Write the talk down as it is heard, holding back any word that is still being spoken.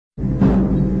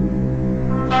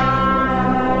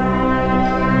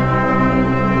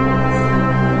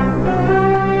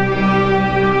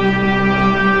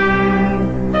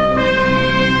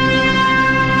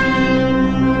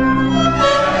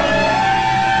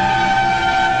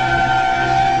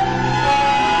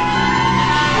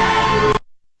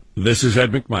This is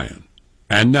Ed McMahon.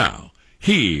 And now,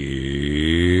 here's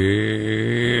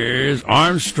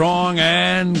Armstrong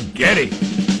and Getty.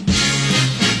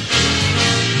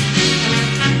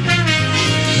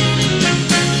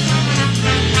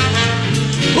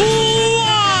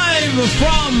 Live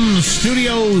from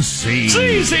Studio C.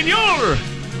 Si, senor!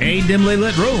 A dimly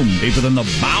lit room deeper than the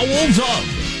bowels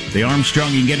of the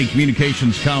Armstrong and Getty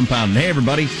Communications compound. Hey,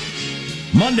 everybody.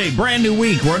 Monday, brand new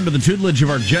week. We're under the tutelage of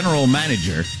our general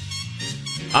manager.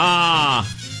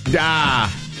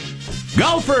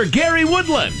 Golfer Gary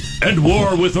Woodland. And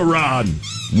war with Iran.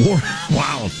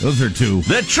 Wow, those are two.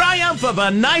 The triumph of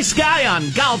a nice guy on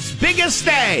golf's biggest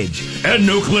stage. And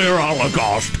nuclear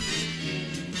holocaust.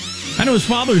 And it was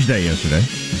Father's Day yesterday.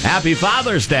 Happy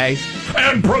Father's Day.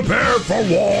 And prepare for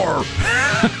war.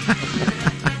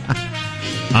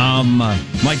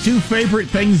 My two favorite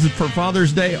things for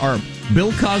Father's Day are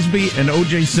Bill Cosby and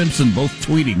O.J. Simpson both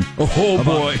tweeting.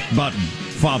 About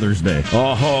Father's Day.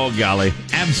 Oh, golly.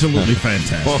 Absolutely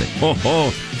fantastic.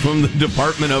 From the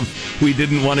department of we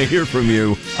didn't want to hear from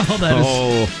you. Oh, that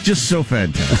is just so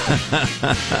fantastic.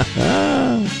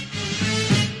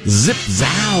 Zip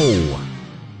zow.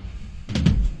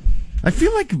 I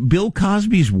feel like Bill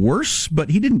Cosby's worse,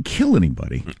 but he didn't kill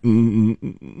anybody.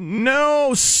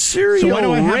 No,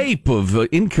 serial rape of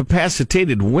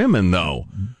incapacitated women, though.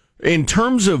 In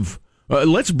terms of,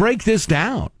 let's break this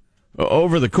down.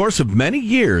 Over the course of many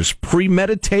years,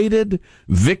 premeditated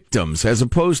victims as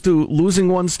opposed to losing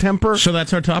one's temper. So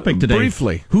that's our topic today.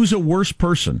 Briefly. Who's a worse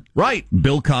person? Right.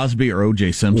 Bill Cosby or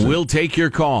O.J. Simpson? We'll take your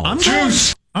call.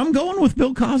 I'm going with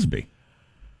Bill Cosby.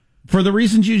 For the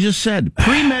reasons you just said.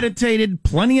 Premeditated,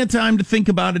 plenty of time to think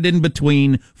about it in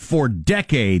between, for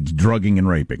decades drugging and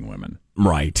raping women.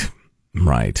 Right.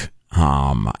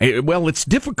 Well, it's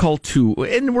difficult to,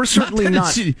 and we're certainly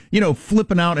not.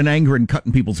 Flipping out in anger and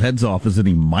cutting people's heads off is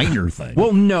any minor thing.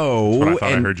 Well, no. That's what I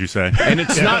thought I heard you say. And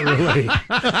it's not really.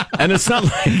 And it's not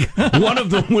like one of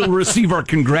them will receive our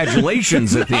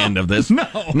congratulations at the end of this.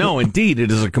 No, indeed,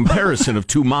 it is a comparison of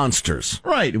two monsters.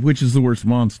 Right, which is the worst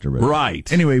monster.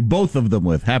 Right. Anyway, both of them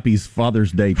with Happy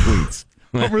Father's Day tweets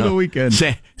over the weekend.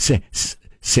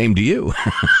 Same to you.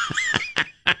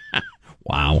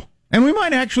 Wow. And we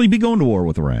might actually be going to war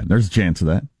with Iran. There's a chance of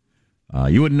that.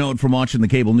 You wouldn't know it from watching the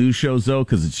cable news shows, though,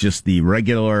 because it's just the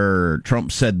regular Trump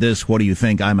said this, what do you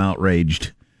think, I'm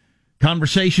outraged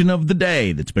conversation of the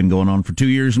day that's been going on for 2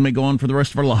 years and may go on for the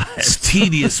rest of our lives. It's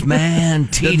tedious, man.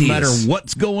 Tedious. Doesn't matter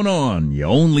what's going on. You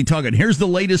only talk it. Here's the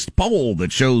latest poll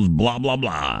that shows blah, blah,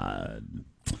 blah.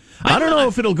 I don't know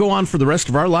if it'll go on for the rest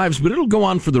of our lives, but it'll go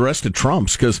on for the rest of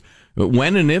Trump's, because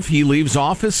when and if he leaves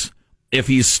office, if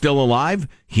he's still alive,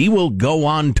 he will go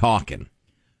on talking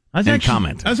and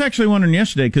commenting. I was actually wondering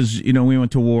yesterday, because, we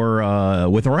went to war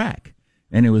with Iraq,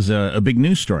 and it was a big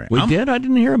news story. We did? I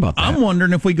didn't hear about that. I'm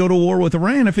wondering if we go to war with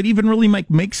Iran, if it even really it'd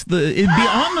be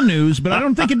on the news, but I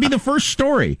don't think it'd be the first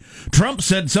story. Trump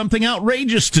said something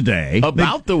outrageous today.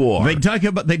 About the war. They'd talk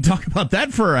about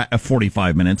that for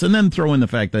 45 minutes, and then throw in the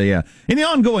fact that, in the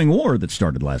ongoing war that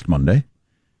started last Monday.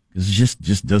 It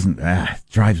just doesn't,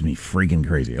 drives me freaking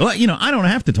crazy. Well, I don't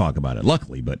have to talk about it,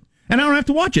 luckily, and I don't have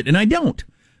to watch it, and I don't.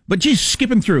 But geez,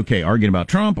 skipping through, okay, arguing about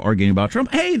Trump.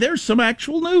 Hey, there's some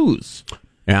actual news.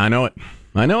 Yeah, I know it.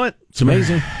 It's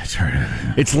amazing.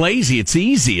 It's lazy. It's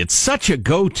easy. It's such a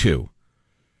go-to.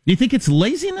 You think it's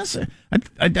laziness?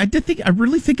 I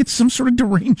really think it's some sort of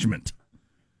derangement.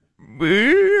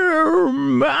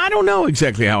 I don't know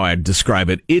exactly how I'd describe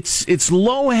it. It's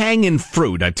low-hanging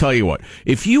fruit, I tell you what.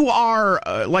 If you are,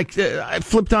 I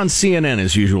flipped on CNN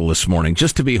as usual this morning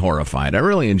just to be horrified. I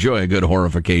really enjoy a good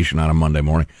horrification on a Monday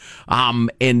morning.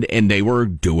 And they were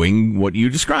doing what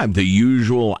you described, the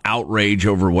usual outrage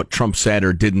over what Trump said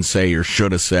or didn't say or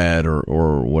should have said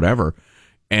or whatever.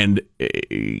 And,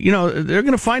 they're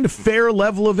going to find a fair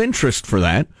level of interest for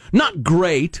that. Not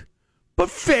great,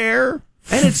 but fair.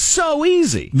 And it's so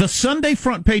easy. The Sunday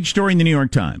front page story in the New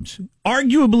York Times,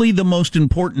 arguably the most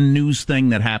important news thing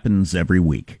that happens every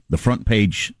week. The front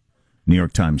page New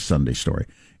York Times Sunday story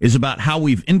is about how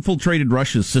we've infiltrated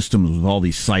Russia's systems with all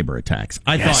these cyber attacks.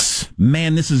 I thought,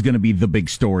 man, this is going to be the big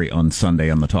story on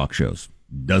Sunday on the talk shows.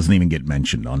 Doesn't even get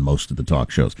mentioned on most of the talk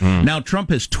shows. Now,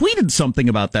 Trump has tweeted something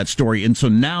about that story, and so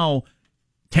now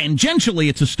tangentially,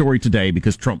 it's a story today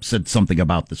because Trump said something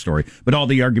about the story, but all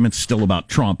the argument's still about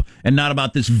Trump and not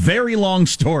about this very long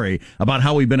story about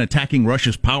how we've been attacking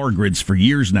Russia's power grids for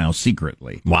years now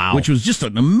secretly. Wow. Which was just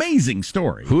an amazing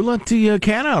story. Who let the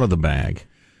cat out of the bag?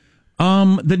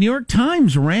 The New York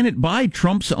Times ran it by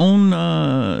Trump's own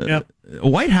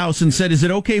White House and said, is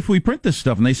it okay if we print this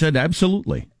stuff? And they said,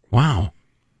 absolutely. Wow.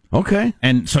 Okay.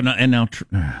 And so now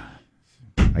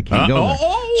I can't go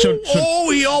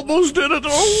there. He almost did it.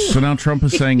 So now Trump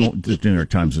is saying the New York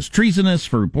Times is treasonous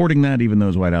for reporting that, even though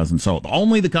his White House. And so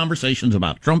only the conversations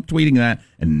about Trump tweeting that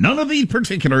and none of the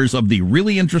particulars of the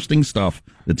really interesting stuff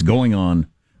that's going on.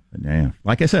 Yeah,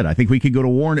 like I said, I think we could go to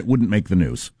war and it wouldn't make the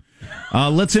news.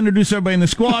 Let's introduce everybody in the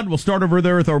squad. We'll start over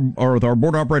there with our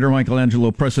board operator,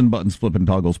 Michelangelo, pressing buttons, flipping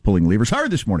toggles, pulling levers. How are you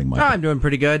this morning, Mike? I'm doing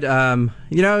pretty good.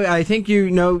 I think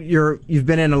you've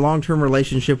been in a long-term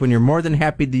relationship when you're more than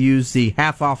happy to use the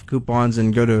half-off coupons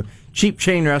and go to cheap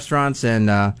chain restaurants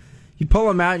and you pull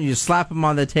them out and you just slap them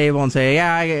on the table and say,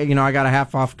 yeah, I got a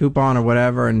half-off coupon or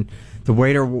whatever, and the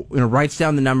waiter writes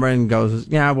down the number and goes,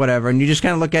 yeah, whatever. And you just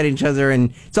kind of look at each other,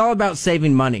 and it's all about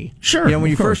saving money. Sure. When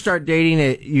you first start dating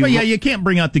it, you can't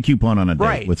bring out the coupon on a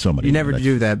date with somebody. You never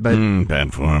do that. But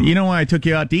bad form. You know why I took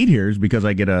you out to eat here is because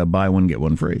I get a buy one, get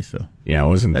one free. So yeah,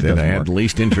 wasn't that I had the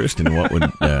least interest in what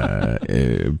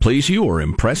would please you or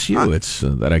impress you. It's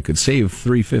that I could save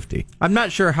 $3.50. I'm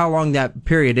not sure how long that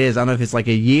period is. I don't know if it's like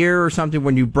a year or something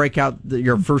when you break out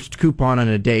your first coupon on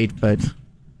a date, but...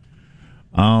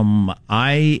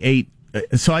 I ate,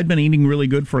 so I'd been eating really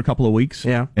good for a couple of weeks.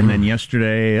 Yeah. And then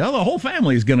yesterday, the whole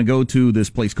family is going to go to this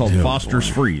place called Foster's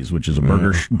Freeze, which is a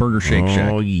burger Shake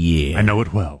Shack. Oh, yeah. I know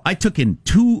it well. I took in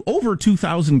over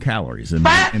 2,000 calories in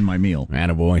my meal.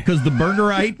 Attaboy. Because the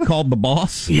burger I ate, called the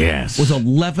Boss, Yes. was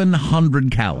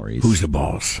 1,100 calories. Who's the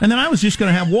boss? And then I was just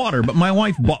going to have water, but my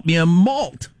wife bought me a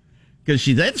malt. Because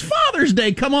she said, it's Father's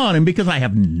Day, come on. And because I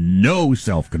have no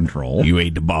self-control. You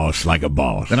ate the boss like a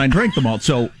boss. And I drank them all.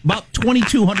 So about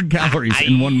 2,200 calories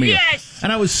in one meal. Yes!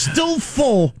 And I was still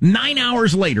full 9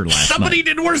 hours later last Somebody night.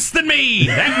 did worse than me.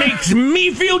 That makes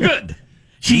me feel good.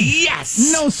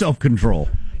 Yes! No self-control.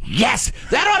 Yes!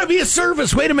 That ought to be a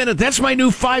service. Wait a minute. That's my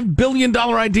new $5 billion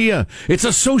idea. It's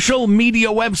a social media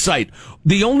website.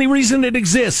 The only reason it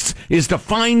exists is to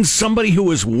find somebody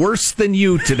who is worse than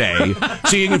you today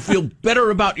so you can feel better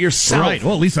about yourself. Right.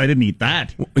 Well, at least I didn't eat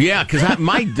that. Yeah, because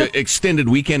my extended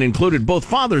weekend included both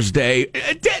Father's Day.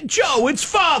 Joe, it's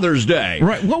Father's Day.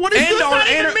 Right. Well, what does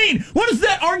that even mean? What does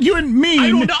that argument mean? I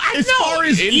don't know. As far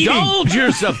as indulge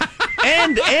yourself.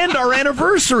 And our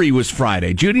anniversary was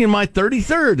Friday. Judy and my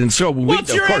 33rd, and so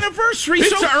what's your anniversary?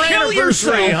 It's so our kill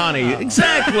anniversary, yourself. honey.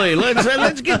 Exactly.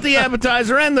 Let's get the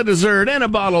appetizer and the dessert and a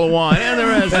bottle of wine and the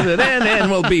rest of it, and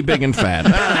we'll be big and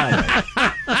fat.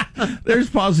 There's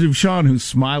positive Sean, whose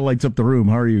smile lights up the room.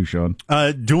 How are you, Sean?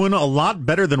 Doing a lot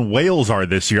better than whales are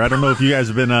this year. I don't know if you guys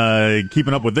have been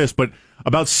keeping up with this, but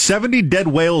about 70 dead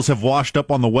whales have washed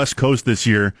up on the West Coast this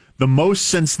year, the most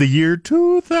since the year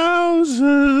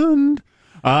 2000.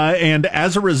 And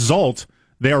as a result,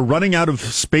 they are running out of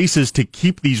spaces to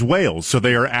keep these whales. So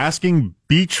they are asking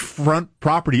beachfront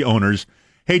property owners,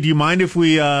 hey, do you mind if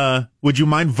would you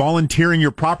mind volunteering your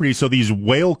property so these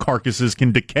whale carcasses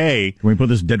can decay? Can we put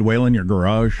this dead whale in your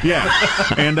garage? Yeah.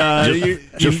 And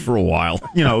just for a while.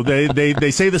 You know, they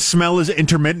say the smell is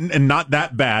intermittent and not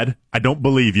that bad. I don't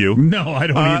believe you. No, I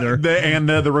don't either.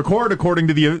 The reward, according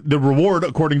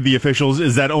to the officials,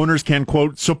 is that owners can,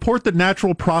 quote, support the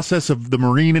natural process of the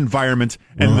marine environment,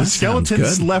 and the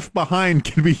skeletons left behind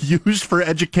can be used for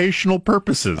educational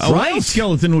purposes. A whale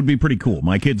skeleton would be pretty cool.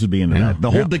 My kids would be into that.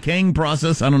 The whole decaying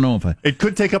process, I don't know if it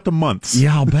could take up to months.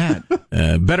 Yeah, I'll bet.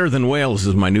 Better Than Whales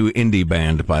is my new indie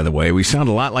band, by the way. We sound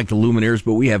a lot like the Lumineers,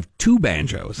 but we have two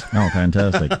banjos. Oh,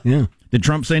 fantastic. Yeah. Did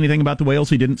Trump say anything about the whales?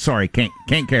 He didn't. Sorry, can't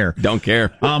care. Don't care.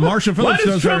 Marsha Phillips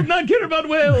does Trump not care about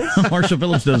whales? Marsha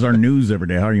Phillips does our news every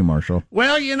day. How are you, Marshall?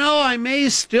 Well, I may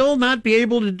still not be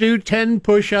able to do 10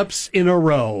 push-ups in a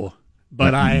row,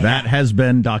 but that has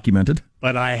been documented.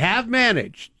 But I have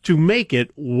managed to make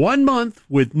it 1 month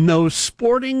with no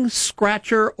sporting,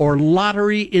 scratcher, or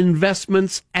lottery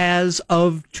investments as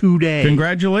of today.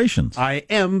 Congratulations. I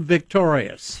am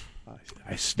victorious.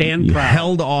 I stand you proud.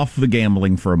 Held off the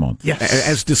gambling for a month. Yes.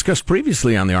 As discussed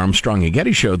previously on the Armstrong and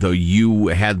Getty show, though, you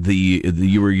had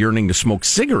you were yearning to smoke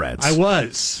cigarettes. I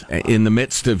was. In the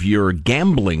midst of your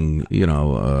gambling,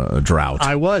 drought.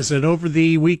 I was. And over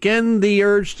the weekend, the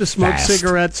urge to smoke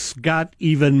cigarettes got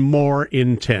even more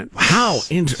intense. How?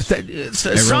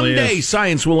 Someday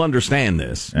science will understand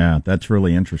this. Yeah, that's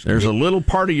really interesting. There's a little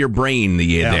part of your brain,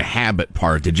 the habit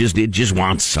part, that just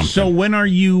wants something. So when are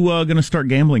you going to start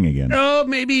gambling again? Oh,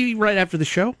 maybe right after the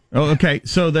show. Oh, okay.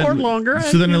 So then, or longer.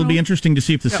 So then it'll be interesting to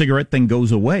see if the cigarette thing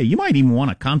goes away. You might even want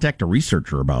to contact a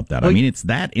researcher about that. I mean, it's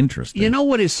that interesting. You know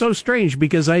what is so strange?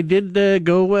 Because I did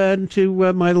go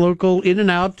to my local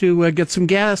In-N-Out to get some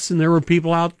gas, and there were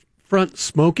people out front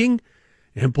smoking.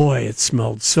 And boy, it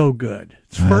smelled so good.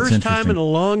 It's Oh, that's first time interesting. in a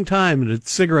long time that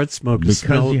cigarette smoke Because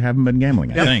smelled. you haven't been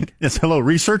gambling, I think. Yes, hello,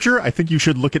 researcher. I think you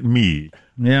should look at me.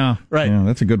 Yeah, Right. Yeah,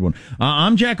 that's a good one.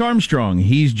 I'm Jack Armstrong.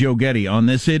 He's Joe Getty. On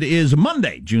this, it is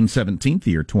Monday, June 17th,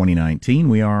 the year 2019.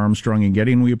 We are Armstrong and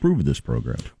Getty, and we approve of this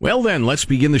program. Well, then, let's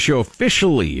begin the show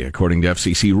officially. According to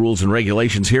FCC rules and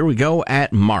regulations, here we go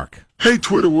at Mark. Hey,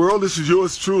 Twitter world, this is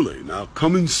yours truly. Now,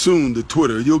 coming soon to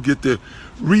Twitter, you'll get to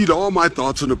read all my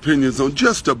thoughts and opinions on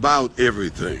just about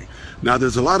everything. Now,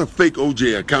 there's a lot of fake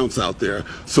OJ accounts out there,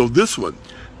 so this one,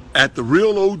 at the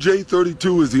real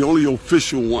OJ32, is the only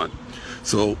official one.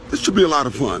 So this should be a lot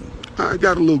of fun. I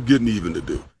got a little getting even to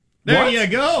do. There you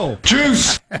go.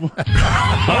 Juice! That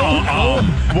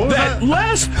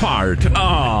last part.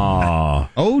 Oh.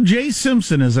 O.J.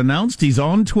 Simpson has announced he's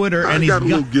on Twitter, I and got a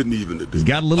little getting even to do. he's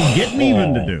got a little getting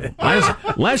even to do.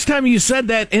 Last time you said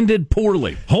that ended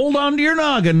poorly. Hold on to your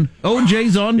noggin.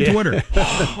 O.J.'s on Twitter.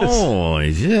 Oh,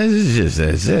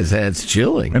 that's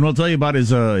chilling. And we'll tell you about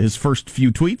his first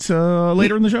few tweets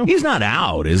later in the show. He's not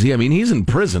out, is he? I mean, he's in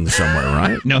prison somewhere,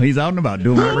 right? No, he's out and about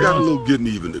doing I what got a little getting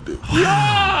even to do.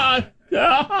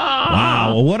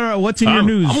 Wow. What's in your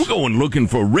news? I'm going looking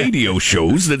for radio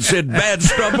shows that said bad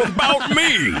stuff about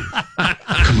me.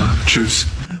 Come on, Juice.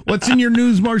 What's in your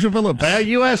news, Marshall Phillips?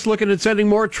 U.S. looking at sending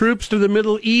more troops to the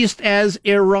Middle East as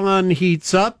Iran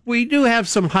heats up. We do have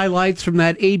some highlights from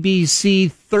that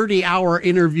ABC 30-hour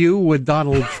interview with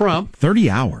Donald Trump. 30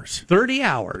 hours. 30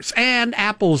 hours. And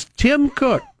Apple's Tim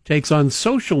Cook takes on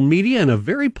social media in a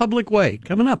very public way.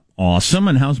 Coming up. Awesome.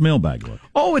 And how's mailbag look?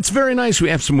 Oh, it's very nice. We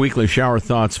have some weekly shower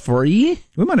thoughts for you.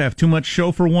 We might have too much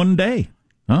show for one day.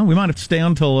 Huh? We might have to stay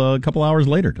on until a couple hours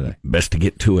later today. Best to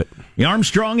get to it. The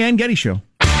Armstrong and Getty Show.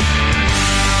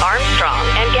 Armstrong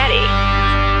and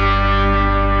Getty.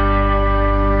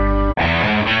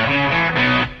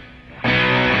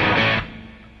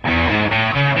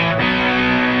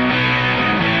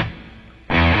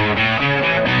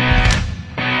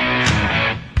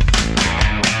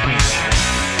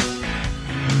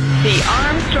 The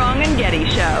Armstrong and Getty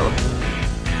Show.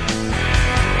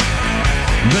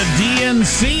 The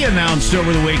DNC announced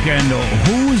over the weekend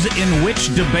who's in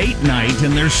which debate night,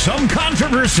 and there's some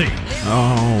controversy.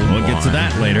 Oh, We'll get to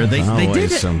that later. They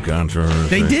did some controversy.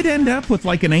 They did end up with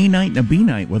like an A night and a B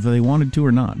night, whether they wanted to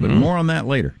or not. But more on that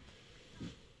later.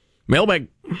 Mailbag.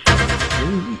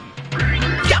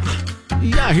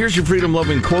 Yeah, here's your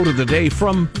freedom-loving quote of the day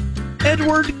from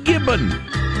Edward Gibbon.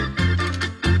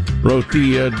 Wrote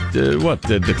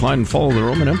the Decline and Fall of the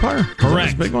Roman Empire?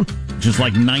 Correct. Big one. Just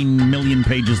like 9 million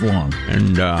pages long.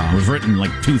 And It was written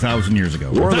like 2,000 years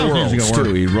ago. War of the 1,000 Worlds, years ago,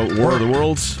 too. He wrote War of the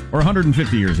Worlds or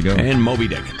 150 years ago. and Moby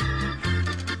Dick.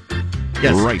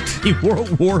 Yes. Right. He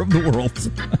wrote War of the Worlds.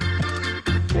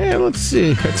 Yeah, let's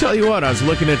see. I tell you what, I was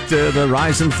looking at the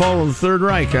rise and fall of the Third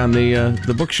Reich on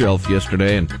the bookshelf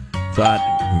yesterday and thought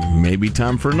maybe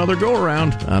time for another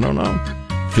go-around. I don't know.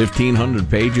 1,500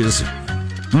 pages.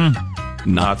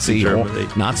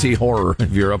 Nazi horror,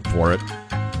 if you're up for it.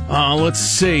 Let's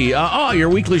see. Your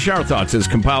weekly shower thoughts is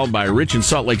compiled by Rich in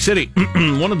Salt Lake City.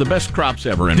 One of the best crops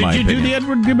ever, in my Did you opinion. do the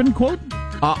Edward Gibbon quote?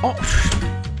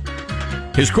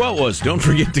 His quote was, "Don't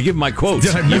forget to give my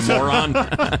quotes, you moron."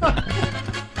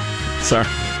 Sorry.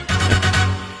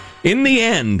 In the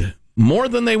end, more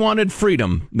than they wanted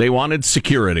freedom, they wanted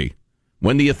security.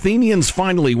 When the Athenians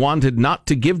finally wanted not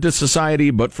to give to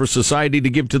society, but for society to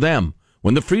give to them,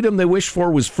 when the freedom they wished for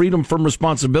was freedom from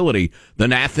responsibility,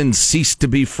 then Athens ceased to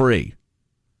be free.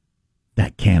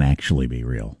 That can't actually be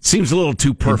real. Seems a little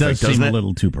too perfect, does doesn't seem it? a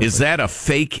little too perfect. Is that a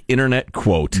fake internet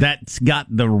quote? That's got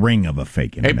the ring of a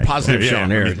fake Hey, internet positive Yeah, Sean,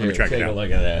 let here. me check Take it a out.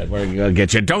 look at that. We're going to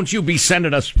get you. Don't you be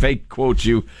sending us fake quotes,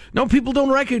 you. No, people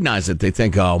don't recognize it. They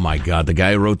think, oh, my God, the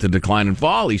guy who wrote The Decline and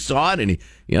Fall, he saw it, and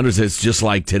he understands it's just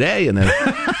like today. And then,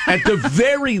 at the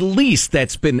very least,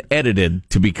 that's been edited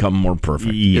to become more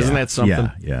perfect. Yeah, Isn't that something?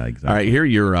 Yeah, exactly. All right,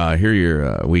 here are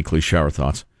your weekly shower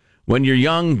thoughts. When you're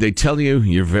young, they tell you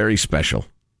you're very special.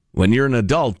 When you're an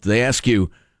adult, they ask you,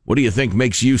 what do you think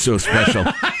makes you so special?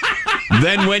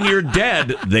 Then when you're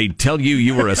dead, they tell you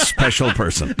you were a special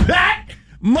person. That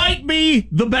might be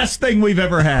the best thing we've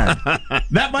ever had.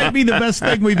 That might be the best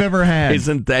thing we've ever had.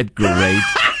 Isn't that great?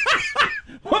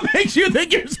 What makes you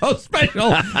think you're so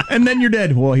special? And then you're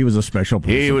dead. Well, he was a special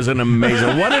person. He was an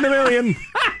amazing 1 in a million.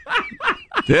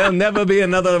 There'll never be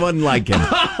another one like him.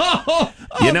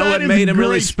 You know that what is made him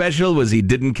really great. special was he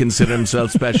didn't consider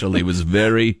himself special. He was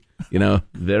very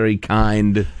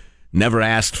kind, never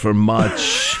asked for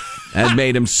much. That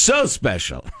made him so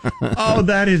special. Oh,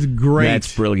 that is great.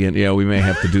 That's brilliant. Yeah, we may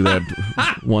have to do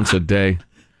that once a day.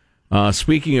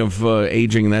 Speaking of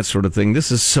aging and that sort of thing,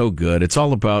 this is so good. It's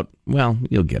all about, well,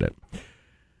 you'll get it.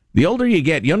 The older you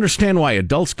get, you understand why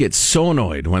adults get so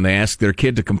annoyed when they ask their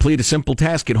kid to complete a simple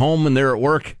task at home and they're at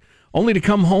work, only to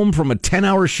come home from a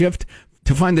 10-hour shift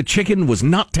to find the chicken was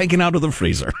not taken out of the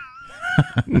freezer.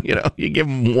 You give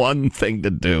them one thing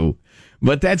to do.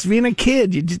 But that's being a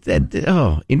kid.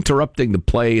 Interrupting the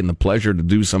play and the pleasure to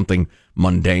do something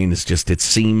mundane is just, it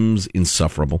seems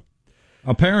insufferable.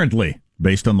 Apparently,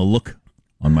 based on the look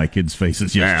on my kids'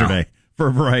 faces yesterday for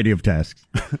a variety of tasks.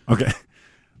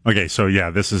 Okay, so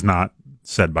this is not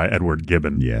said by Edward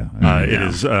Gibbon. It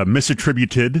is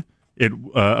misattributed. It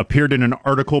appeared in an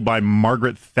article by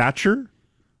Margaret Thatcher,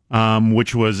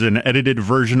 which was an edited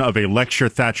version of a lecture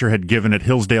Thatcher had given at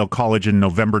Hillsdale College in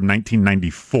November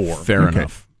 1994. Fair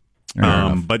enough.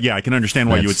 But I can understand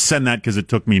why you would send that, because it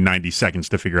took me 90 seconds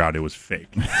to figure out it was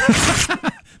fake.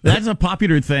 That's a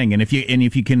popular thing, and if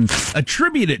you can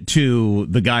attribute it to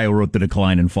the guy who wrote The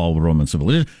Decline and Fall of Roman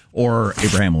Civilization, or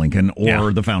Abraham Lincoln,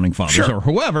 or the Founding Fathers, or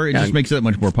whoever, it just makes it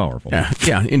much more powerful.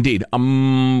 Yeah, indeed.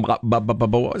 What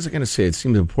was I going to say? It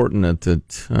seems important at the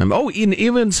time.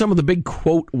 Even some of the big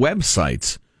quote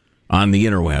websites on the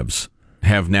interwebs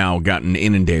have now gotten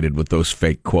inundated with those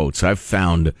fake quotes. I've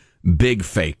found big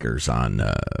fakers on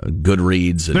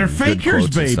Goodreads. And they're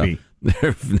fakers, baby.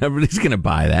 Nobody's going to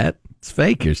buy that. It's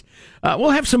fakers. We'll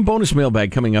have some bonus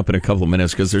mailbag coming up in a couple of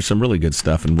minutes because there's some really good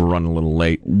stuff, and we're running a little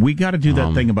late. We got to do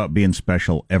that thing about being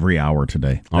special every hour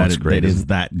today. That's great. It is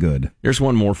that good. Here's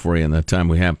one more for you in the time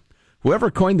we have.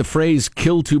 Whoever coined the phrase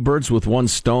 "kill two birds with one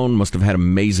stone" must have had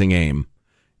amazing aim.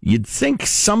 You'd think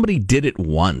somebody did it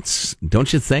once,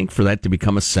 don't you think, for that to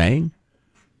become a saying?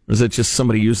 Or is it just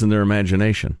somebody using their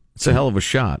imagination? It's a hell of a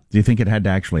shot. Do you think it had to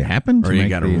actually happen? Or you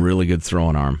got a really good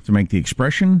throwing arm? To make the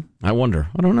expression? I wonder.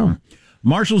 I don't know.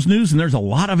 Marshall's News, and there's a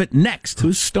lot of it next.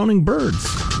 Who's stoning birds?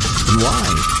 And why?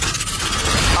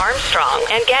 Armstrong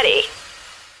and Getty.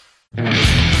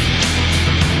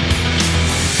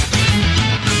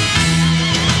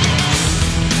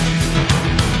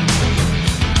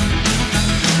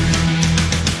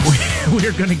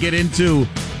 We're going to get into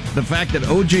the fact that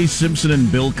O.J. Simpson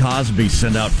and Bill Cosby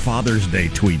sent out Father's Day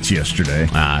tweets yesterday.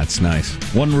 That's nice.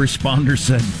 One responder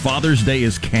said, "Father's Day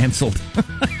is canceled."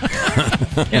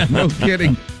 Yeah, no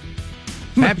kidding.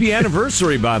 Happy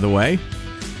anniversary, by the way.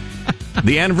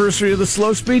 The anniversary of the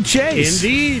slow speed chase.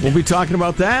 Indeed. We'll be talking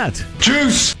about that.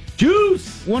 Juice!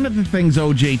 One of the things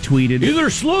O.J. tweeted... Either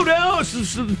slow down,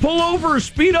 pull over, or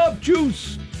speed up,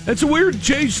 Juice. That's a weird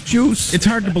chase, Juice. It's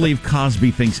hard to believe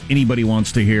Cosby thinks anybody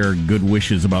wants to hear good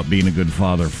wishes about being a good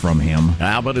father from him.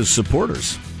 How about his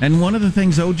supporters? And one of the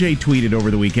things O.J. tweeted over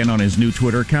the weekend on his new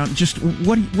Twitter account, just,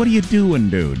 what are you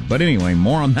doing, dude? But anyway,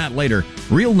 more on that later.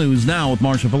 Real news now with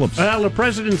Marshall Phillips. Well, the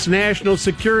president's national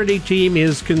security team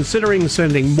is considering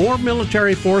sending more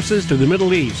military forces to the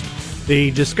Middle East.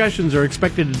 The discussions are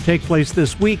expected to take place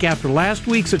this week after last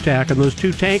week's attack on those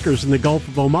two tankers in the Gulf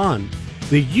of Oman.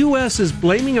 The U.S. is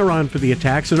blaming Iran for the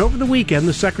attacks, and over the weekend,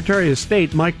 the Secretary of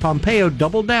State, Mike Pompeo,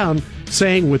 doubled down,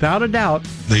 saying, without a doubt,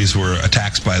 these were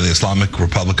attacks by the Islamic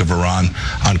Republic of Iran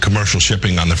on commercial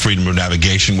shipping on the freedom of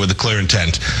navigation with a clear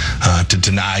intent to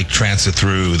deny transit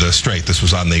through the strait. This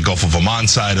was on the Gulf of Oman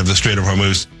side of the Strait of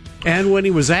Hormuz. And when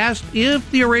he was asked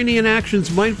if the Iranian actions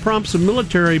might prompt some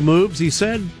military moves, he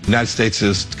said, The United States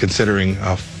is considering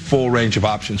a full range of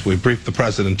options. We've briefed the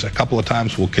president a couple of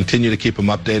times. We'll continue to keep him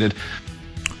updated.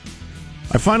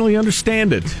 I finally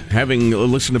understand it. Having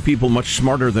listened to people much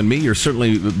smarter than me, you're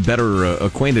certainly better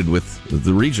acquainted with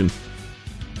the region.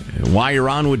 Why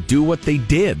Iran would do what they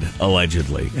did,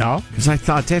 allegedly. Yeah. Because I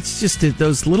thought that's just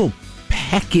those little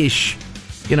peckish,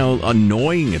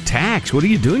 annoying attacks. What are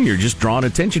you doing? You're just drawing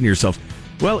attention to yourself.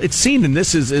 Well, it's seen, and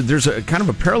there's a kind of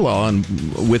a parallel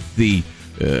with the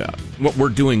what we're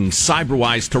doing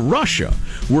cyber-wise to Russia.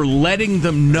 We're letting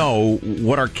them know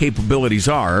what our capabilities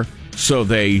are, so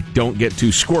they don't get too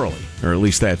squirrely, or at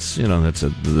least that's a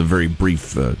very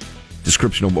brief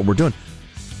description of what we're doing.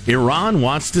 Iran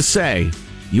wants to say,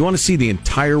 you want to see the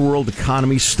entire world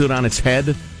economy stood on its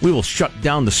head? We will shut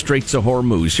down the Straits of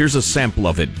Hormuz. Here's a sample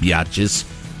of it, biatches.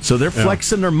 So they're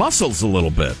flexing their muscles a little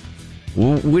bit,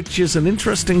 which is an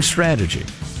interesting strategy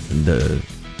and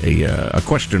a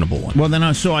questionable one. Well,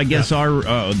 then, so I guess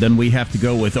then we have to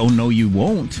go with, oh, no, you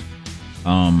won't.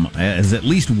 As at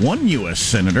least one U.S.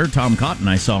 Senator, Tom Cotton,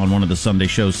 I saw on one of the Sunday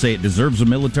shows, say it deserves a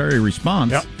military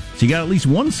response. Yep. So you got at least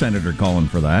one senator calling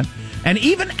for that. And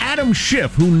even Adam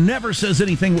Schiff, who never says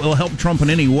anything will help Trump in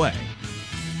any way,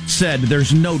 said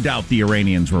there's no doubt the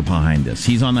Iranians were behind this.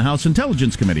 He's on the House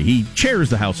Intelligence Committee. He chairs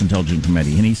the House Intelligence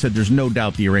Committee, and he said there's no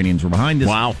doubt the Iranians were behind this.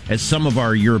 Wow. As some of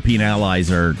our European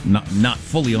allies are not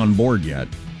fully on board yet.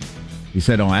 He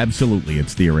said, oh, absolutely,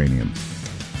 it's the Iranians.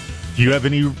 Do you have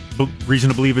any reason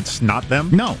to believe it's not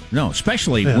them? No,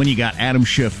 especially when you got Adam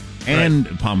Schiff and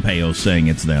Pompeo saying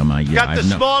it's them.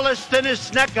 Smallest,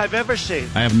 thinnest neck I've ever seen.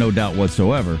 I have no doubt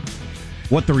whatsoever.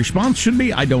 What the response should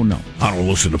be, I don't know. I don't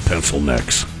listen to pencil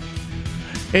necks.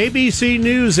 ABC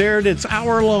News aired its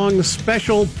hour-long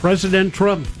special President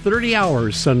Trump 30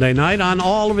 hours Sunday night on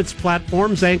all of its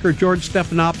platforms. Anchor George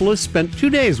Stephanopoulos spent 2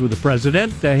 days with the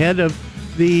president ahead of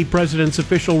the president's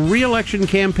official re-election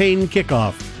campaign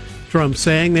kickoff. Trump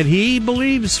saying that he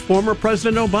believes former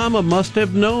President Obama must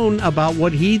have known about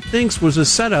what he thinks was a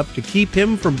setup to keep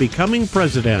him from becoming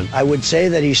president. I would say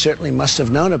that he certainly must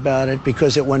have known about it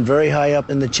because it went very high up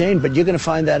in the chain, but you're going to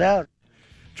find that out.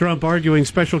 Trump arguing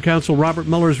special counsel Robert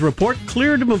Mueller's report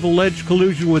cleared him of alleged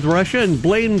collusion with Russia and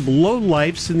blamed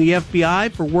lowlifes in the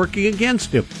FBI for working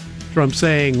against him. Trump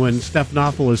saying when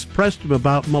Stephanopoulos pressed him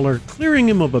about Mueller clearing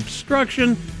him of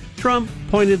obstruction, Trump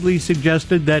pointedly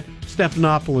suggested that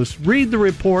Stephanopoulos read the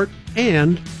report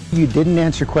and... You didn't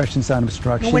answer questions on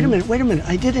obstruction. No, wait a minute.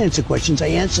 I did answer questions. I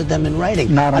answered them in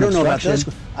writing. Not on I don't know about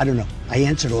obstruction. those. I don't know. I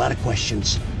answered a lot of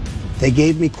questions. They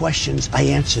gave me questions. I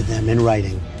answered them in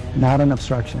writing. Not on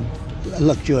obstruction.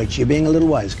 Look, George, you're being a little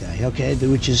wise guy, okay?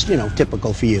 Which is,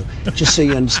 typical for you. Just so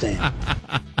you understand.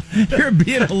 You're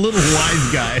being a little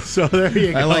wise guy. So there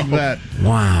you go. I like that.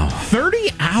 Wow.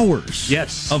 30 hours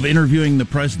Yes. of interviewing the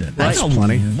president. That's a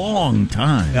plenty. long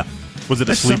time. Yeah. Was it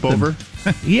a sleepover?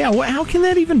 Yeah, how can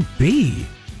that even be?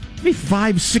 Maybe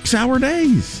 5-6 hour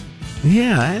days.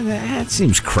 Yeah, that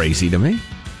seems crazy to me.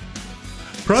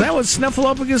 Is that what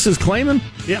Snuffleupagus is claiming?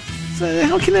 Yep. So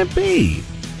how can that be?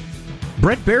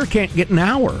 Brett Baer can't get an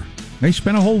hour. They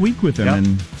spent a whole week with him. Yep.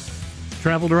 And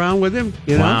Traveled around with him.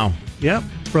 You know? Wow. Yep.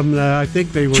 From I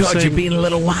think they were George, saying... you're being a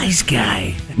little wise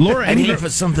guy. Laura I need Ingram- for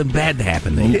something bad to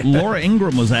happen to you. Laura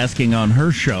Ingram was asking on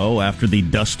her show after the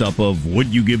dust-up of would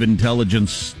you give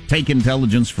intelligence, take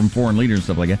intelligence from foreign leaders and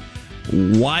stuff like that,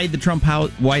 why the Trump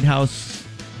White House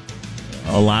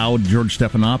allowed George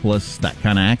Stephanopoulos that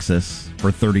kind of access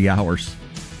for 30 hours.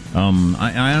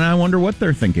 I wonder what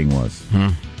their thinking was.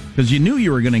 Because you knew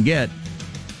you were going to get,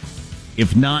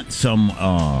 if not some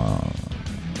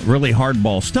really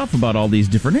hardball stuff about all these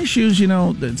different issues,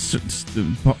 that's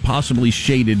possibly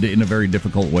shaded in a very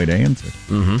difficult way to answer.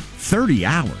 30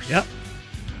 hours. Yep.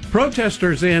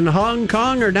 Protesters in Hong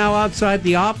Kong are now outside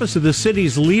the office of the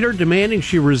city's leader demanding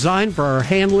she resign for her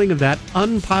handling of that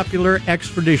unpopular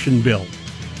extradition bill.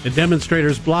 The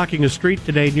demonstrators blocking a street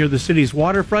today near the city's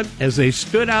waterfront as they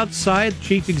stood outside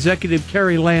Chief Executive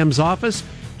Carrie Lam's office,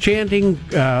 chanting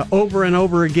over and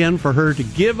over again for her to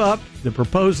give up the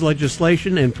proposed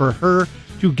legislation and for her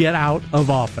to get out of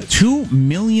office. 2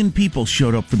 million people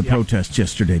showed up for the protests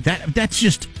yesterday. That's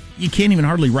just, you can't even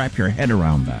hardly wrap your head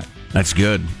around that. That's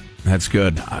good. That's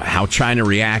good. How China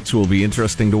reacts will be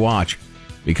interesting to watch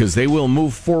because they will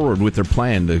move forward with their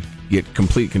plan to get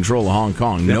complete control of Hong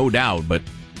Kong, no doubt, but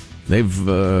they've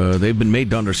been made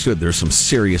to understand there's some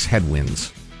serious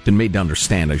headwinds. Been made to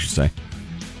understand, I should say.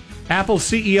 Apple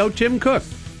CEO Tim Cook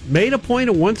made a point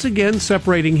of once again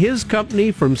separating his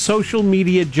company from social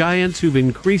media giants who've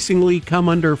increasingly come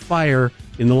under fire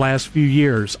in the last few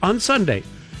years. On Sunday,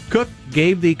 Cook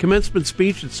gave the commencement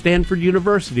speech at Stanford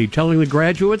University, telling the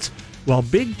graduates, while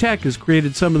big tech has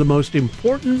created some of the most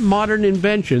important modern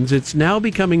inventions, it's now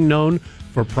becoming known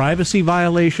for privacy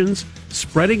violations,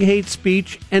 spreading hate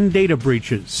speech, and data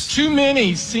breaches. Too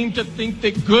many seem to think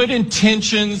that good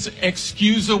intentions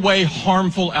excuse away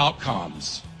harmful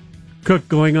outcomes. Cook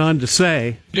going on to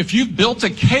say, if you've built a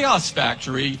chaos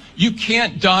factory, you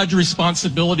can't dodge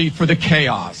responsibility for the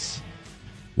chaos.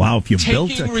 Wow, if you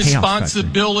built a Taking chaos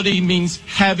responsibility means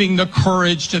having the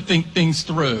courage to think things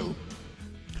through.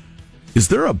 Is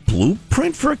there a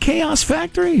blueprint for a chaos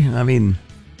factory? I mean,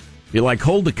 you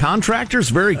hold the contractors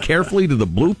very carefully to the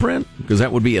blueprint? Because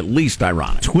that would be at least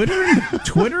ironic. Twitter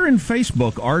and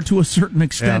Facebook are, to a certain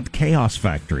extent, chaos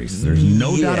factories. There's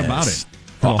no doubt about it.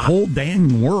 The whole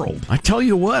dang world. I tell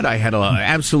you what, I had an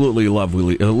absolutely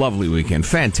lovely weekend.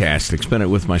 Fantastic. Spent it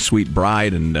with my sweet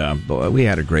bride, and we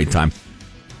had a great time.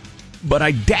 But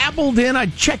I dabbled in,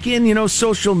 I'd check in,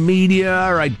 social media,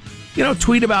 or I'd,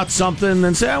 tweet about something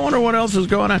and say, I wonder what else is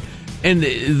going on. And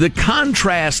the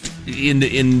contrast in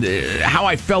how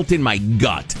I felt in my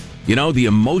gut, the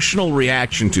emotional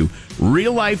reaction to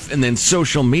real life and then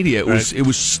social media, it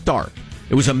was stark.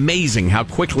 It was amazing how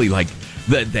quickly,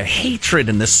 the hatred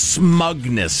and the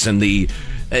smugness and the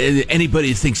anybody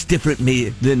who thinks different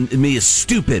than me is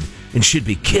stupid and should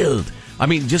be killed. I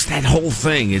mean, just that whole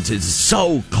thing. It's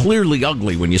so clearly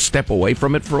ugly when you step away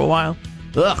from it for a while.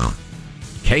 Ugh.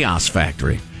 Chaos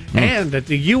factory. And at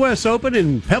the U.S. Open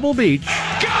in Pebble Beach.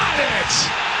 Got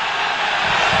it!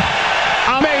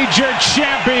 A major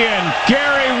champion,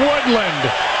 Gary Woodland,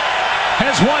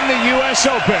 has won the U.S.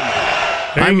 Open.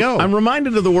 There you go. I'm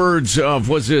reminded of the words of,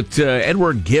 was it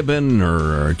Edward Gibbon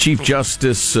or Chief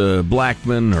Justice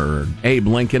Blackmun or Abe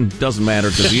Lincoln? Doesn't matter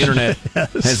because the internet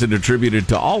has it attributed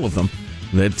to all of them.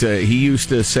 That he used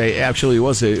to say, actually,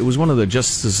 it was one of the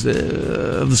justices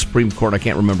of the Supreme Court, I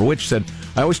can't remember which, said,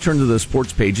 I always turn to the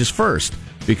sports pages first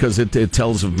because it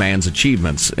tells of man's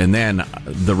achievements, and then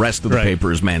the rest of the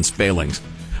paper is man's failings.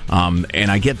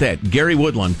 And I get that. Gary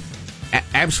Woodland,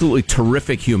 absolutely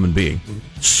terrific human being,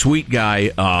 sweet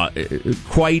guy,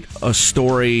 quite a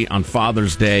story on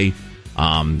Father's Day.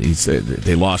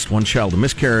 They lost one child to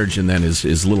miscarriage, and then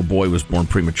his little boy was born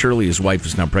prematurely. His wife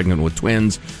is now pregnant with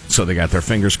twins, so they got their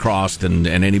fingers crossed, and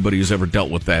anybody who's ever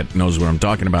dealt with that knows what I'm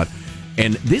talking about.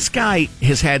 And this guy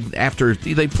has had, after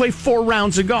they play 4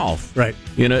 rounds of golf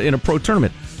in a pro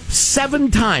tournament, 7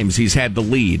 times he's had the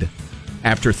lead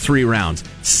after 3 rounds.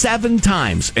 7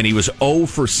 times, and he was 0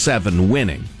 for 7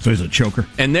 winning. So he's a choker.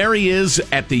 And there he is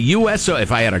at the U.S.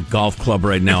 If I had a golf club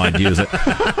right now, I'd use it.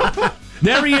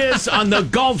 There he is on the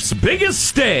golf's biggest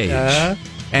stage.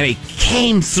 And he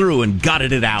came through and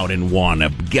gutted it out and won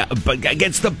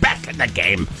against the best in the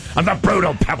game on the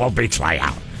brutal Pebble Beach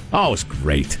layout. Oh, it was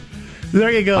great. There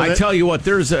you go. I tell you what,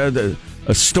 there's a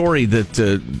story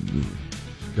that,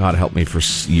 God help me for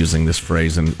using this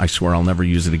phrase, and I swear I'll never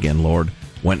use it again, Lord,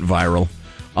 went viral.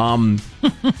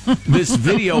 This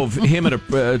video of him at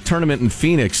a tournament in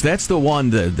Phoenix, that's the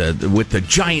one with the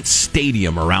giant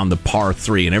stadium around the par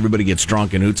 3 and everybody gets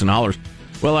drunk and hoots and hollers.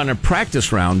 Well, on a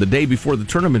practice round the day before the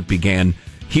tournament began,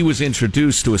 he was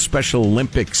introduced to a Special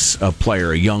Olympics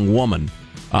player, a young woman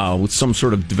with some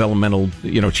sort of developmental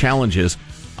challenges,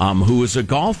 who was a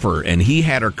golfer, and he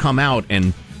had her come out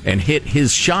and hit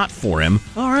his shot for him.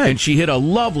 All right. And she hit a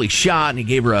lovely shot, and he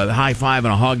gave her a high five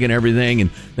and a hug and everything.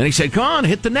 And then he said, come on,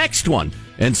 hit the next one.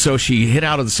 And so she hit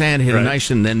out of the sand, hit a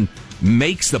nice, and then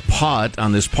makes the putt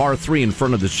on this par 3 in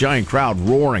front of this giant crowd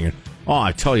roaring. Oh,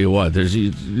 I tell you what,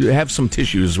 you have some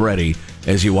tissues ready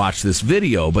as you watch this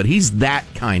video, but he's that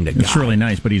kind of guy. It's really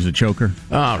nice, but he's a choker.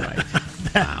 All right.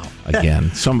 Wow.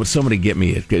 Again, somebody get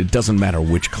me it. It doesn't matter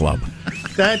which club.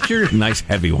 That's your nice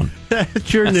heavy one.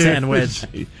 That's your news. Sandwich.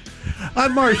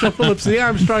 I'm Marshall Phillips, the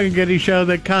Armstrong and Getty Show,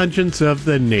 the conscience of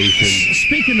the nation.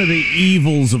 Speaking of the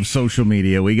evils of social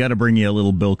media, we got to bring you a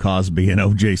little Bill Cosby and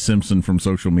O.J. Simpson from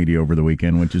social media over the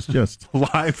weekend, which is just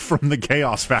live from the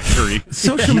Chaos Factory.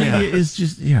 Social media is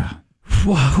just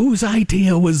Whose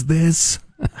idea was this?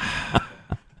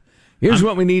 Here's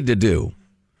what we need to do.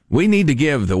 We need to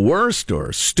give the worst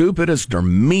or stupidest or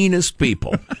meanest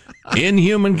people in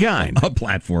humankind a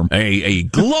platform, a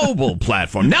global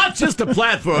platform, not just a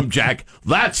platform, Jack.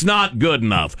 That's not good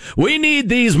enough. We need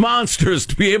these monsters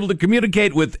to be able to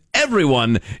communicate with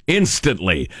everyone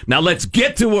instantly. Now let's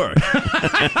get to work.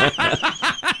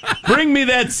 Bring me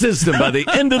that system by the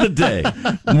end of the day.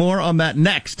 More on that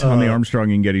next on the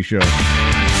Armstrong and Getty Show.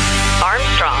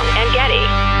 Armstrong and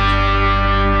Getty.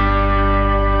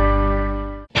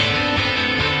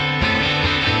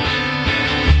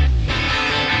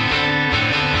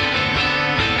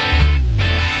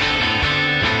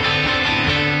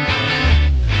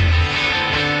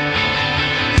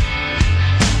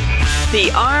 The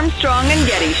Armstrong and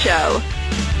Getty Show.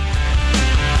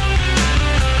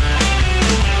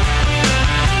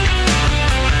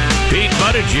 Pete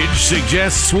Buttigieg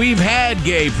suggests we've had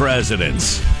gay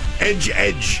presidents. Edge,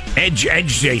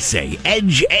 they say.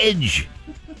 Edge.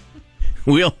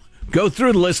 We'll go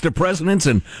through the list of presidents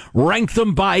and rank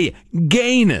them by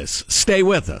gayness. Stay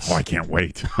with us. Oh, I can't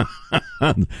wait.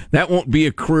 That won't be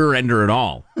a career ender at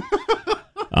all.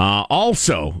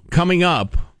 Also, coming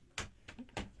up,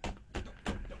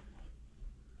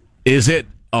 is it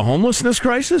a homelessness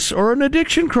crisis or an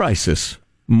addiction crisis?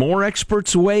 More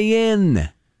experts weigh in.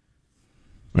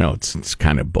 Well, it's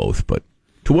kind of both, but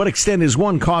to what extent is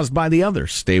one caused by the other?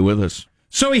 Stay with us.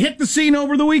 So he hit the scene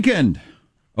over the weekend.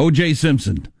 O.J.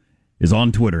 Simpson is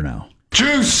on Twitter now.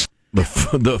 Juice!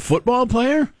 The football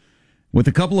player? With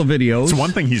a couple of videos. It's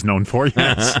one thing he's known for,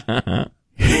 yes.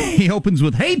 He opens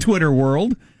with, "Hey, Twitter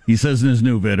world," he says in his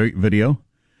new video,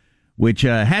 which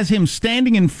has him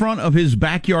standing in front of his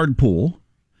backyard pool.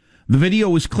 The video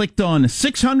was clicked on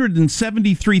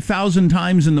 673,000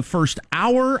 times in the first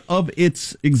hour of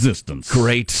its existence.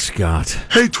 Great Scott.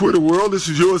 Hey, Twitter world, this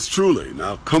is yours truly.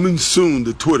 Now, coming soon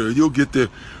to Twitter, you'll get to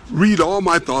read all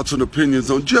my thoughts and opinions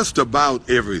on just about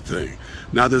everything.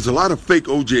 Now, there's a lot of fake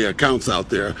OJ accounts out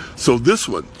there, so this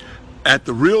one, at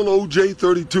the real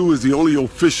OJ32, is the only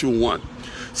official one.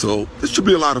 So this should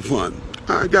be a lot of fun.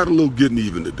 I got a little getting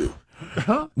even to do.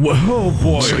 Whoa,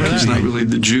 boy. It's like he's not really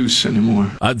the juice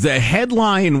anymore. The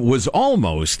headline was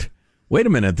almost, wait a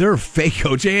minute, there are fake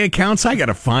OJ accounts? I got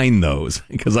to find those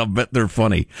because I'll bet they're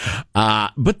funny.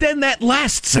 But then that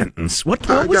last sentence, what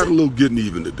I was got it? a little getting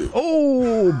even to do.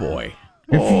 Oh, boy.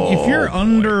 If you're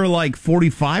under like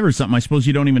 45 or something, I suppose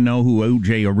you don't even know who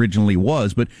OJ originally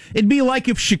was. But it'd be like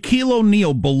if Shaquille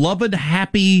O'Neal, beloved,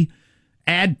 happy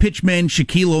ad pitch man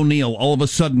Shaquille O'Neal, all of a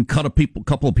sudden cut a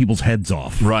couple of people's heads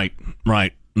off. Right.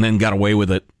 And then got away with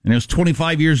it. And it was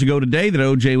 25 years ago today that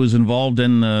OJ was involved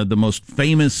in the most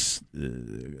famous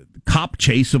cop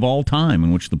chase of all time,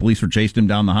 in which the police were chased him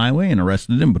down the highway and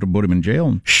arrested him, but put him in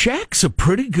jail. Shaq's a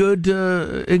pretty good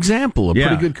example,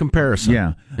 pretty good comparison.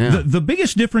 Yeah. The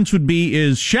biggest difference would be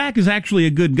is Shaq is actually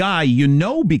a good guy,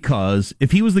 because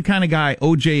if he was the kind of guy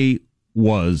OJ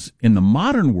was in the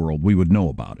modern world, we would know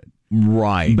about it.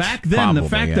 Right. Back then, the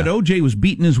fact that OJ was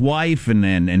beating his wife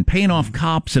and paying off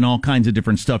cops and all kinds of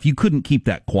different stuff, you couldn't keep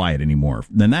that quiet anymore.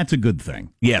 Then that's a good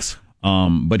thing. Yes.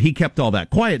 But he kept all that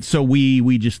quiet, so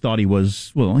we just thought he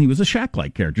was a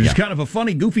Shaq-like character. Just kind of a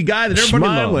funny, goofy guy that everybody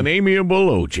loved. Smiling, amiable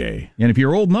OJ. And if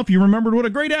you're old enough, you remembered what a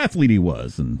great athlete he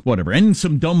was and whatever. And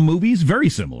some dumb movies, very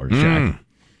similar to Shaq.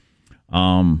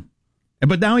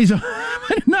 But now he's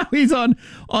on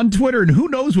Twitter, and who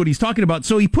knows what he's talking about.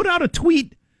 So he put out a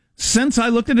tweet since I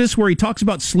looked at this where he talks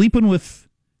about sleeping with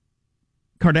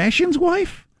Kardashian's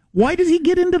wife. Why does he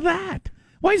get into that?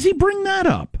 Why does he bring that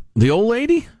up? The old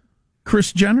lady?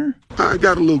 Kris Jenner? I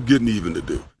got a little getting even to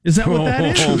do. Is that what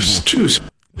that is? Juice.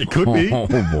 It could be. Oh,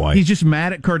 boy. He's just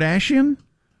mad at Kardashian?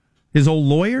 His old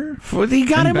lawyer? He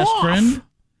got him best off. friend?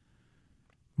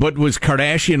 But was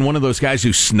Kardashian one of those guys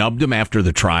who snubbed him after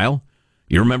the trial?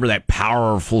 You remember that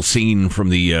powerful scene from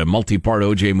the multi-part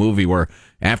OJ movie where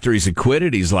after he's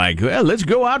acquitted, he's like, well, let's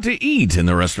go out to eat. And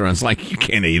the restaurant's like, you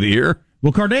can't eat here.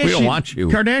 Well, Kardashian, we don't want you.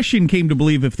 Kardashian came to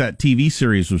believe if that TV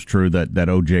series was true, that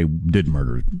OJ did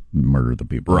murder the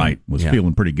people. Right. Was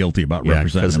feeling pretty guilty about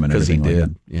representing them and everything he like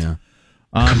did. that. Yeah.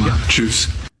 Come on, juice.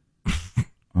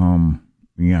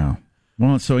 Yeah.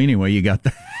 Well, so anyway, you got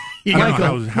that.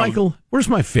 Michael, where's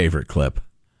my favorite clip?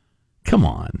 Come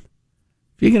on.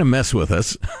 If you're going to mess with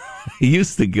us,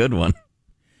 use the good one.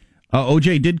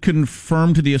 OJ did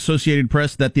confirm to the Associated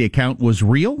Press that the account was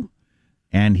real,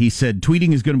 and he said,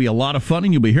 tweeting is going to be a lot of fun,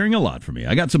 and you'll be hearing a lot from me.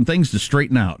 I got some things to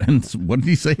straighten out. And what did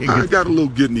he say again? I got a little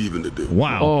getting even to do.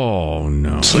 Wow. Oh,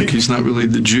 no. It's like he's not really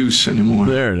the juice anymore.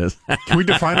 There it is. Can we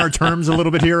define our terms a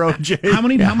little bit here, OJ? How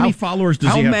many followers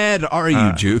does he have? How mad are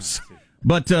you, Juice?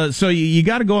 But so you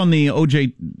got to go on the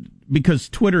OJ, because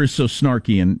Twitter is so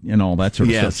snarky and all that sort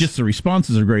of stuff. Just the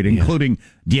responses are great, including,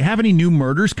 do you have any new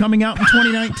murders coming out in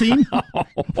 2019?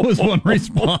 Was one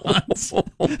response. Come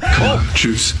on,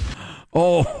 juice.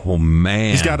 Oh,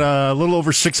 man. He's got a little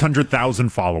over 600,000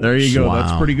 followers. There you go. Wow.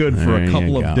 That's pretty good for a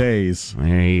couple of days.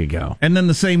 There you go. And then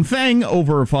the same thing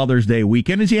over Father's Day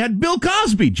weekend is you had Bill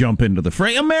Cosby jump into the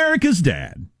fray, America's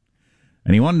dad.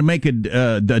 And he wanted to make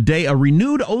a day a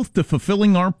renewed oath to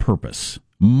fulfilling our purpose.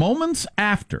 Moments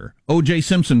after O.J.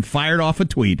 Simpson fired off a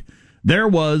tweet, there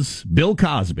was Bill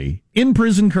Cosby in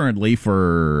prison currently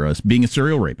for being a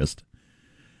serial rapist.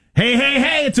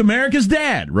 Hey, it's America's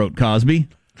dad, wrote Cosby.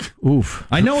 Oof.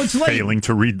 I know it's late. Failing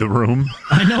to read the room.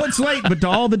 I know it's late, but to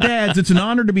all the dads, it's an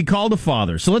honor to be called a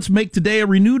father. So let's make today a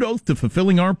renewed oath to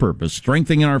fulfilling our purpose,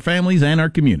 strengthening our families and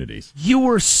our communities. You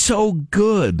were so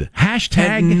good Hashtag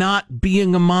at not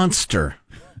being a monster.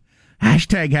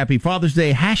 Hashtag Happy Father's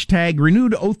Day, hashtag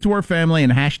renewed oath to our family,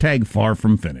 and hashtag far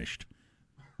from finished.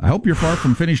 I hope you're far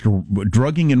from finished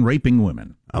drugging and raping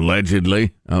women.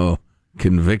 Allegedly. Oh,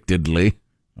 convictedly.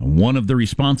 One of the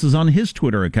responses on his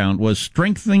Twitter account was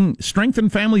strengthen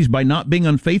families by not being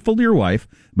unfaithful to your wife,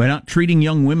 by not treating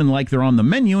young women like they're on the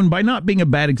menu, and by not being a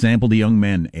bad example to young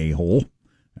men, a-hole.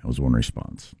 That was one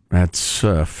response. That's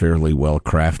fairly well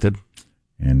crafted.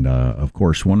 And, of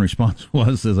course, one response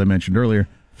was, as I mentioned earlier,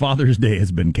 Father's Day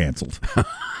has been canceled.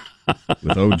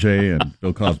 With O.J. and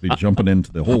Bill Cosby jumping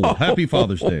into the whole Happy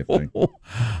Father's Day thing.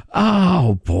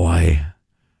 Oh, boy.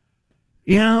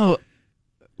 You know,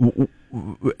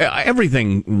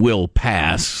 everything will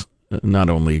pass,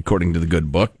 not only according to the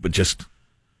good book, but just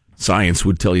science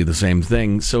would tell you the same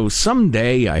thing. So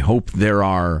someday I hope there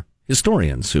are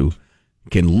historians who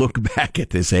can look back at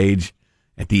this age,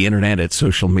 at the internet, at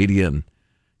social media, and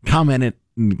comment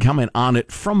on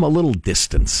it from a little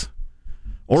distance.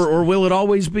 Or will it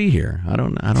always be here? I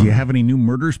don't know. Do you have any new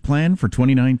murders planned for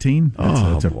 2019?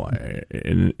 Boy.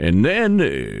 And then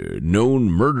known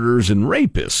murderers and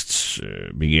rapists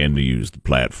began to use the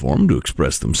platform to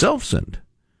express themselves, and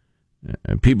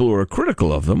people who are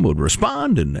critical of them would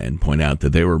respond and point out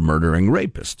that they were murdering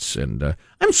rapists. And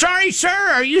I'm sorry, sir,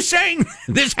 are you saying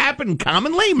this happened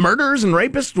commonly? Murderers and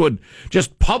rapists would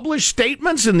just publish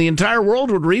statements and the entire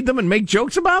world would read them and make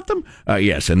jokes about them?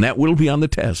 Yes, and that will be on the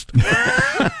test.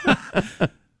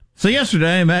 So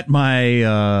yesterday I'm at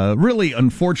my really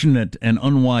unfortunate and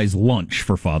unwise lunch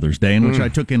for Father's Day, in which I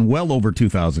took in well over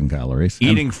 2,000 calories.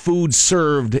 Eating food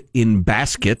served in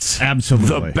baskets.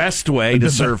 Absolutely. The best way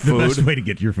to serve food. The best way to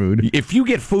get your food. If you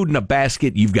get food in a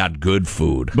basket, you've got good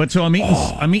food. But so I'm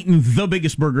eating the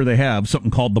biggest burger they have, something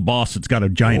called The Boss. It's got a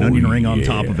giant onion ring on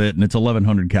top of it, and it's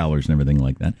 1,100 calories and everything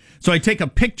like that. So I take a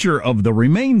picture of the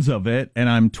remains of it, and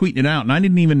I'm tweeting it out, and I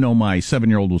didn't even know my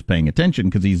 7-year-old was paying attention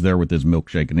because he's there with his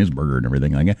milkshake and his burger and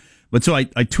everything like that. But so I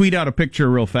tweet out a picture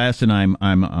real fast, and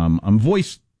I'm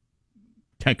voice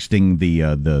texting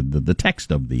the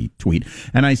text of the tweet,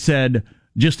 and I said,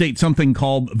 just ate something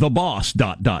called The Boss ...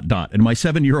 And my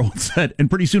 7-year-old said, and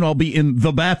pretty soon I'll be in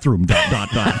the bathroom ...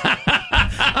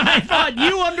 I thought,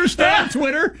 you understand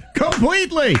Twitter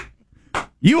completely.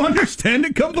 You understand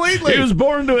it completely. He was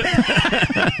born to it.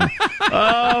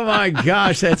 Oh my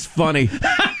gosh, that's funny.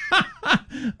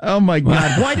 Oh my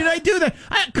God, why did I do that?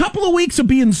 A couple of weeks of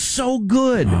being so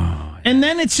good. And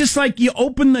then it's just like you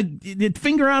open the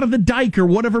finger out of the dike or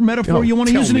whatever metaphor you want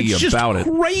to use, and it's just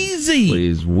crazy.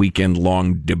 Please,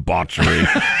 weekend-long debauchery.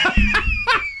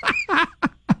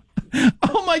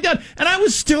 Oh my God. And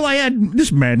I had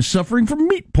this man suffering from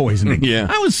meat poisoning. Yeah.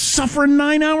 I was suffering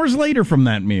 9 hours later from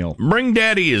that meal. Bring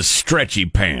Daddy his stretchy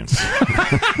pants.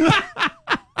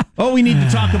 Oh, we need to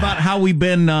talk about how we've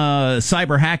been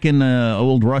cyber hacking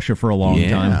old Russia for a long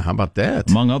time. Yeah, how about that?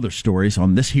 Among other stories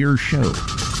on this here show.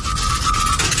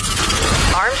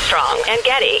 Armstrong and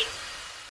Getty.